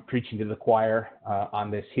know I'm preaching to the choir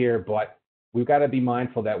on this here, but we've got to be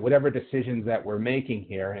mindful that whatever decisions that we're making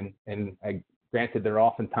here, and granted they're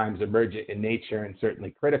oftentimes emergent in nature and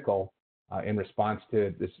certainly critical in response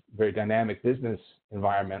to this very dynamic business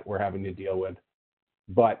environment we're having to deal with,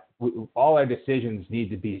 but all our decisions need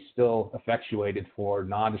to be still effectuated for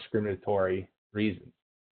non-discriminatory reasons.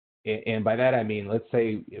 And by that, I mean, let's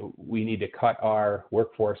say we need to cut our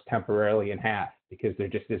workforce temporarily in half because there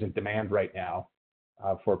just isn't demand right now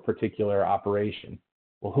for a particular operation.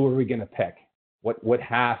 Well, who are we going to pick? What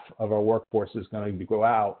half of our workforce is going to go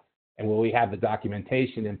out? And will we have the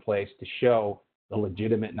documentation in place to show the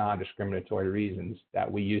legitimate non-discriminatory reasons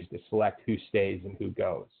that we use to select who stays and who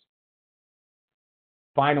goes?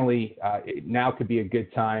 Finally, now could be a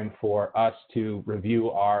good time for us to review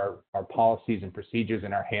our policies and procedures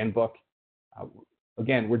in our handbook.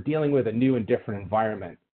 Again, we're dealing with a new and different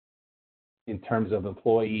environment in terms of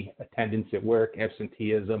employee attendance at work,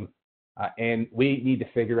 absenteeism, and we need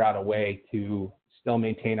to figure out a way to still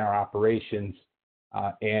maintain our operations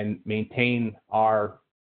and maintain our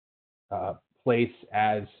place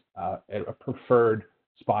as a preferred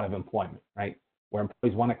spot of employment, right? Where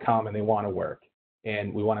employees want to come and they want to work.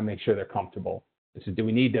 And we want to make sure they're comfortable. So do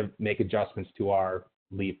we need to make adjustments to our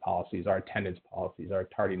leave policies, our attendance policies, our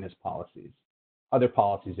tardiness policies, other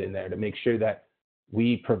policies in there to make sure that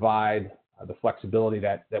we provide the flexibility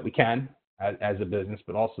that we can as a business,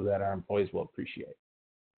 but also that our employees will appreciate.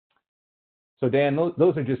 So Dan,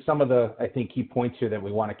 those are just some of the, I think, key points here that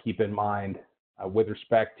we want to keep in mind with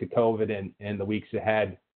respect to COVID and the weeks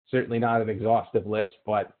ahead. Certainly not an exhaustive list,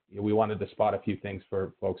 but we wanted to spot a few things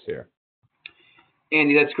for folks here.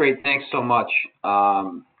 Andy, that's great. Thanks so much.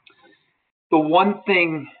 The one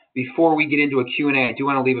thing before we get into a Q&A, I do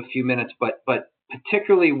want to leave a few minutes, but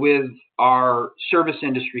particularly with our service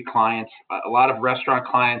industry clients, a lot of restaurant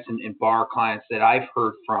clients and bar clients that I've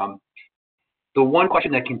heard from, the one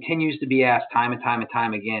question that continues to be asked time and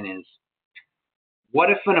time again is, what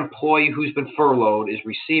if an employee who's been furloughed is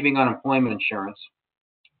receiving unemployment insurance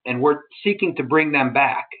and we're seeking to bring them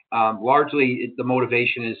back? Largely, the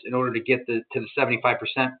motivation is in order to get to the 75%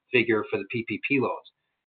 figure for the PPP loans.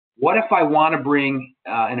 What if I want to bring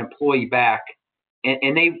an employee back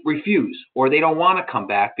and they refuse, or they don't want to come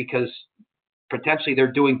back because potentially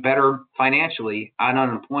they're doing better financially on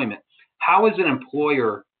unemployment. How is an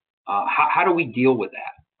employer, how do we deal with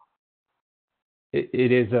that?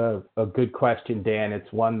 It is a good question, Dan.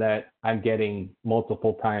 It's one that I'm getting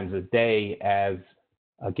multiple times a day as,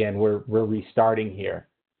 again, we're restarting here.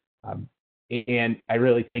 And I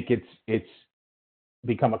really think it's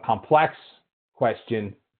become a complex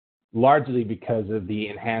question, largely because of the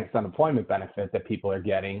enhanced unemployment benefit that people are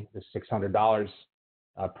getting, the $600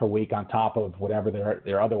 per week on top of whatever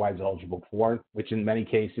they're otherwise eligible for, which in many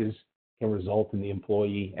cases can result in the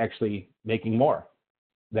employee actually making more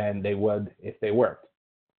than they would if they worked.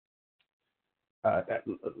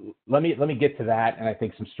 Let me get to that, and I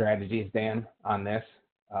think some strategies, Dan, on this.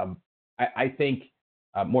 I think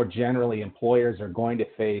more generally, employers are going to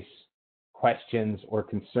face questions or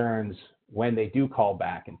concerns when they do call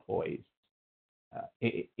back employees,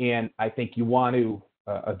 and I think you want to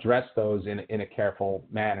address those in a careful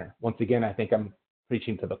manner. Once again, I think I'm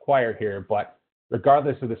preaching to the choir here, but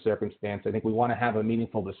regardless of the circumstance, I think we want to have a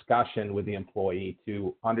meaningful discussion with the employee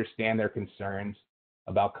to understand their concerns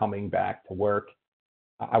about coming back to work.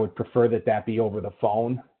 I would prefer that be over the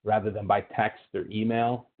phone rather than by text or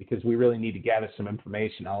email, because we really need to gather some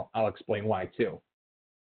information. I'll explain why too.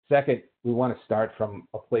 Second, we want to start from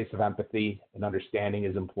a place of empathy and understanding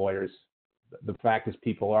as employers. The fact is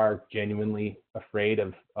people are genuinely afraid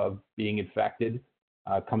of being infected,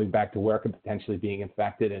 coming back to work and potentially being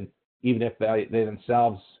infected. And even if they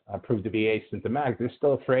themselves prove to be asymptomatic, they're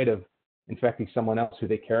still afraid of infecting someone else who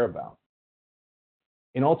they care about.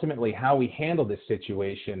 And ultimately, how we handle this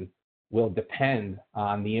situation will depend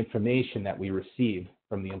on the information that we receive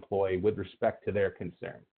from the employee with respect to their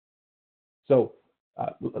concern. So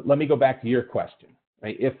let me go back to your question.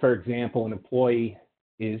 Right? If, for example, an employee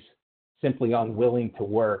is simply unwilling to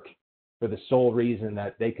work for the sole reason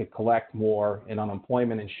that they could collect more in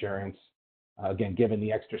unemployment insurance, again, given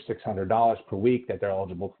the extra $600 per week that they're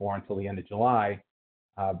eligible for until the end of July,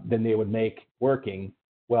 than they would make working.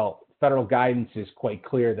 Well, federal guidance is quite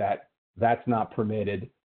clear that that's not permitted,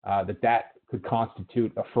 that could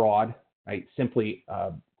constitute a fraud, right? Simply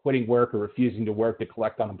quitting work or refusing to work to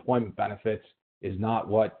collect unemployment benefits is not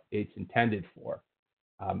what it's intended for.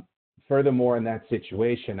 Furthermore, in that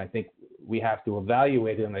situation, I think we have to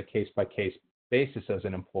evaluate it on a case-by-case basis as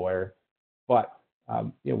an employer. But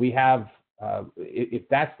we have, if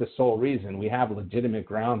that's the sole reason, we have legitimate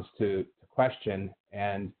grounds to question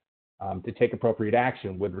and to take appropriate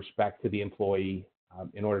action with respect to the employee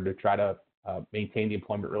in order to try to maintain the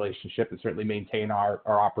employment relationship and certainly maintain our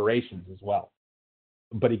operations as well.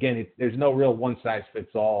 But again, there's no real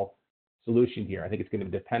one-size-fits-all solution here. I think it's going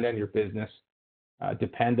to depend on your business,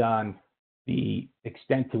 depend on the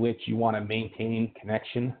extent to which you want to maintain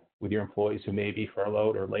connection with your employees who may be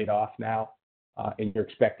furloughed or laid off now, and your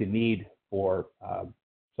expected need for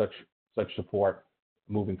such support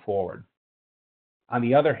moving forward. On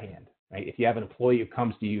the other hand, right, if you have an employee who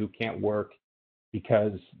comes to you who can't work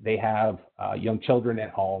because they have young children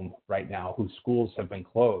at home right now whose schools have been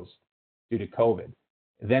closed due to COVID,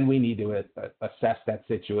 then we need to assess that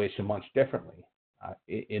situation much differently.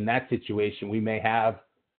 In that situation, we may have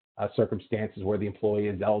circumstances where the employee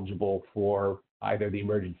is eligible for either the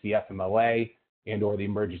emergency FMLA and or the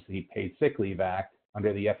Emergency Paid Sick Leave Act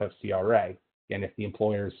under the FFCRA, again, if the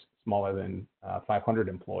employer is smaller than 500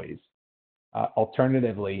 employees.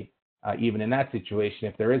 Alternatively, even in that situation,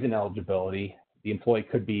 if there is an eligibility, the employee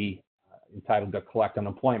could be entitled to collect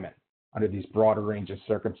unemployment under these broader range of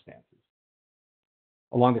circumstances.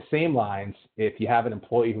 Along the same lines, if you have an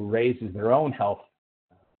employee who raises their own health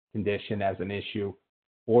condition as an issue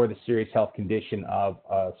or the serious health condition of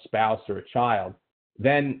a spouse or a child,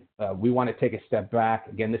 then we want to take a step back.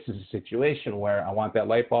 Again, this is a situation where I want that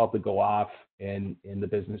light bulb to go off in the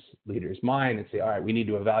business leader's mind and say, all right, we need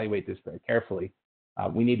to evaluate this very carefully.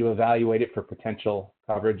 We need to evaluate it for potential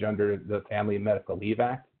coverage under the Family and Medical Leave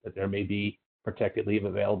Act, that there may be protected leave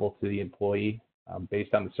available to the employee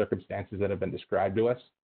based on the circumstances that have been described to us.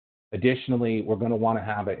 Additionally, we're going to want to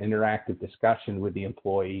have an interactive discussion with the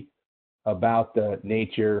employee about the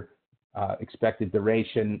nature, expected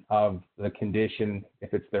duration of the condition,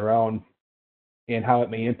 if it's their own, and how it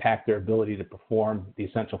may impact their ability to perform the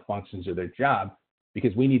essential functions of their job,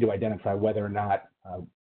 because we need to identify whether or not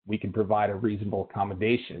we can provide a reasonable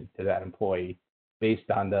accommodation to that employee based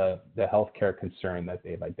on the healthcare concern that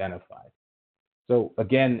they've identified. So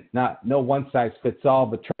again, no one size fits all,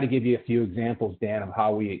 but try to give you a few examples, Dan, of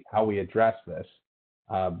how we address this.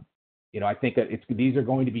 I think that these are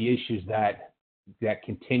going to be issues that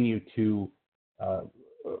continue to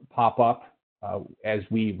pop up as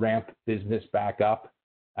we ramp business back up.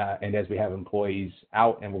 and as we have employees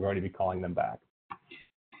out, and we're going to be calling them back.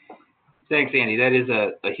 Thanks, Andy. That is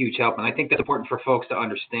a huge help. And I think that's important for folks to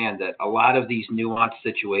understand that a lot of these nuanced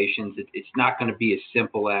situations, it's not going to be as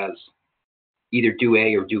simple as either do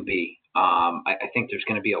A or do B. I think there's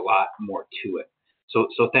going to be a lot more to it.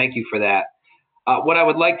 So thank you for that. What I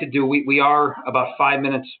would like to do, we are about 5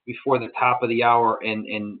 minutes before the top of the hour.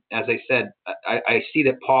 And as I said, I see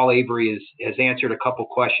that Paul Avery has answered a couple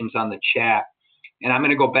questions on the chat. And I'm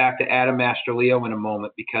going to go back to Adam Mastroleo in a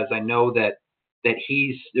moment, because I know that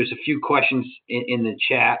there's a few questions in the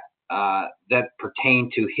chat that pertain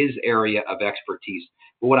to his area of expertise.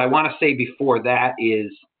 But what I want to say before that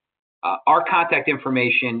is our contact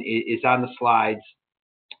information is on the slides,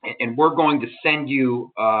 and we're going to send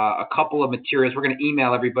you a couple of materials. We're going to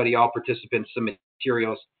email everybody, all participants, some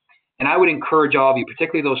materials. And I would encourage all of you,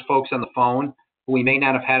 particularly those folks on the phone who we may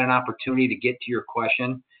not have had an opportunity to get to your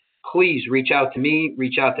question, please reach out to me,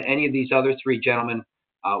 reach out to any of these other three gentlemen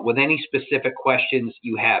with any specific questions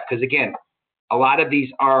you have. Because again, a lot of these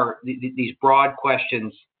are these broad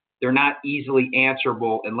questions. They're not easily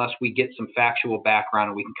answerable unless we get some factual background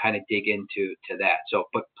and we can kind of dig into that. So,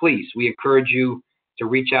 but please, we encourage you to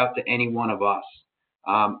reach out to any one of us.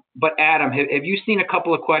 But Adam, have you seen a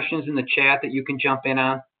couple of questions in the chat that you can jump in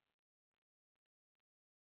on?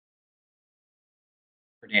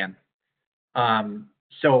 For Dan.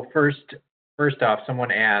 So first off,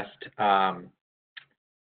 someone asked,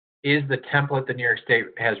 is the template the New York State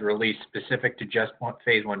has released specific to just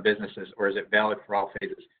phase one businesses, or is it valid for all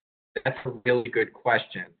phases? That's a really good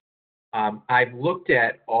question. I've looked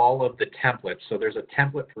at all of the templates. So there's a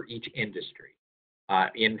template for each industry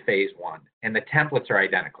in phase one, and the templates are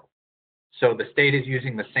identical. So the state is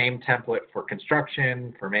using the same template for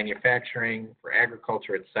construction, for manufacturing, for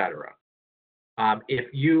agriculture, et cetera.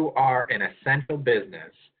 If you are an essential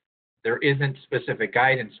business, there isn't specific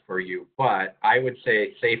guidance for you, but I would say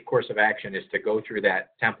a safe course of action is to go through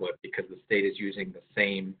that template, because the state is using the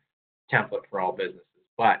same template for all businesses.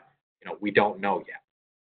 But we don't know yet.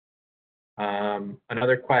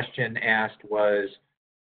 Another question asked was,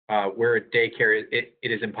 we're a daycare, it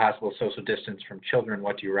is impossible to social distance from children.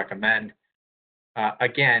 What do you recommend?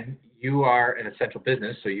 Again, you are an essential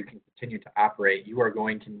business, so you can continue to operate. You are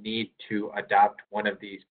going to need to adopt one of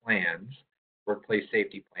these plans, workplace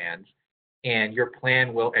safety plans, and your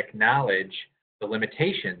plan will acknowledge the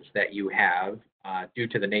limitations that you have due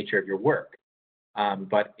to the nature of your work.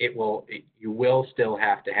 But you will still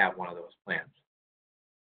have to have one of those plans.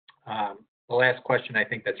 The last question I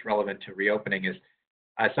think that's relevant to reopening is,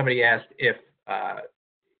 somebody asked if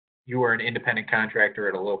you were an independent contractor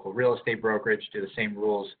at a local real estate brokerage, do the same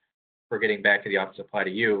rules for getting back to the office apply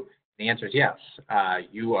to you? The answer is yes.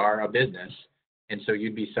 You are a business, and so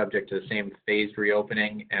you'd be subject to the same phased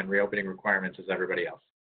reopening and reopening requirements as everybody else.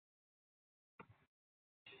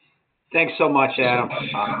 Thanks so much, Adam.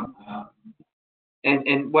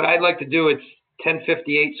 And what I'd like to do, it's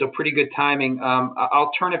 10:58, so pretty good timing.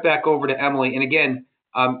 I'll turn it back over to Emily. And again,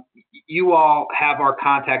 you all have our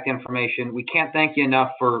contact information. We can't thank you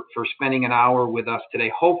enough for spending an hour with us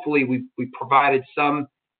today. Hopefully we provided some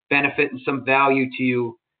benefit and some value to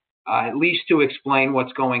you, at least to explain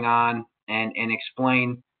what's going on and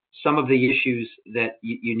explain some of the issues that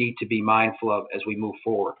you need to be mindful of as we move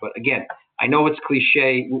forward. But again, I know it's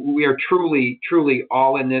cliche. We are truly, truly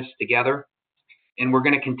all in this together, and we're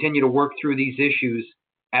going to continue to work through these issues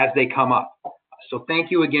as they come up. So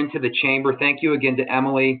thank you again to the Chamber. Thank you again to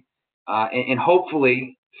Emily. And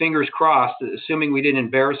hopefully, fingers crossed, assuming we didn't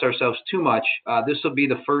embarrass ourselves too much, this will be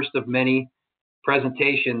the first of many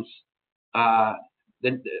presentations.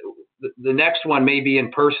 The next one may be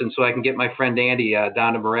in person, so I can get my friend Andy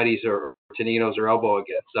down to Moretti's or Tonino's or Elbow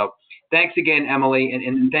again. So thanks again, Emily,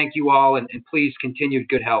 and thank you all, and please continued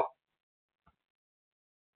good health.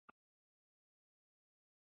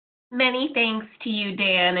 Many thanks to you,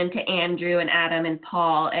 Dan, and to Andrew and Adam and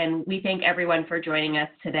Paul, and we thank everyone for joining us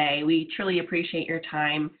today. We truly appreciate your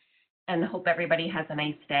time and hope everybody has a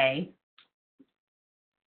nice day.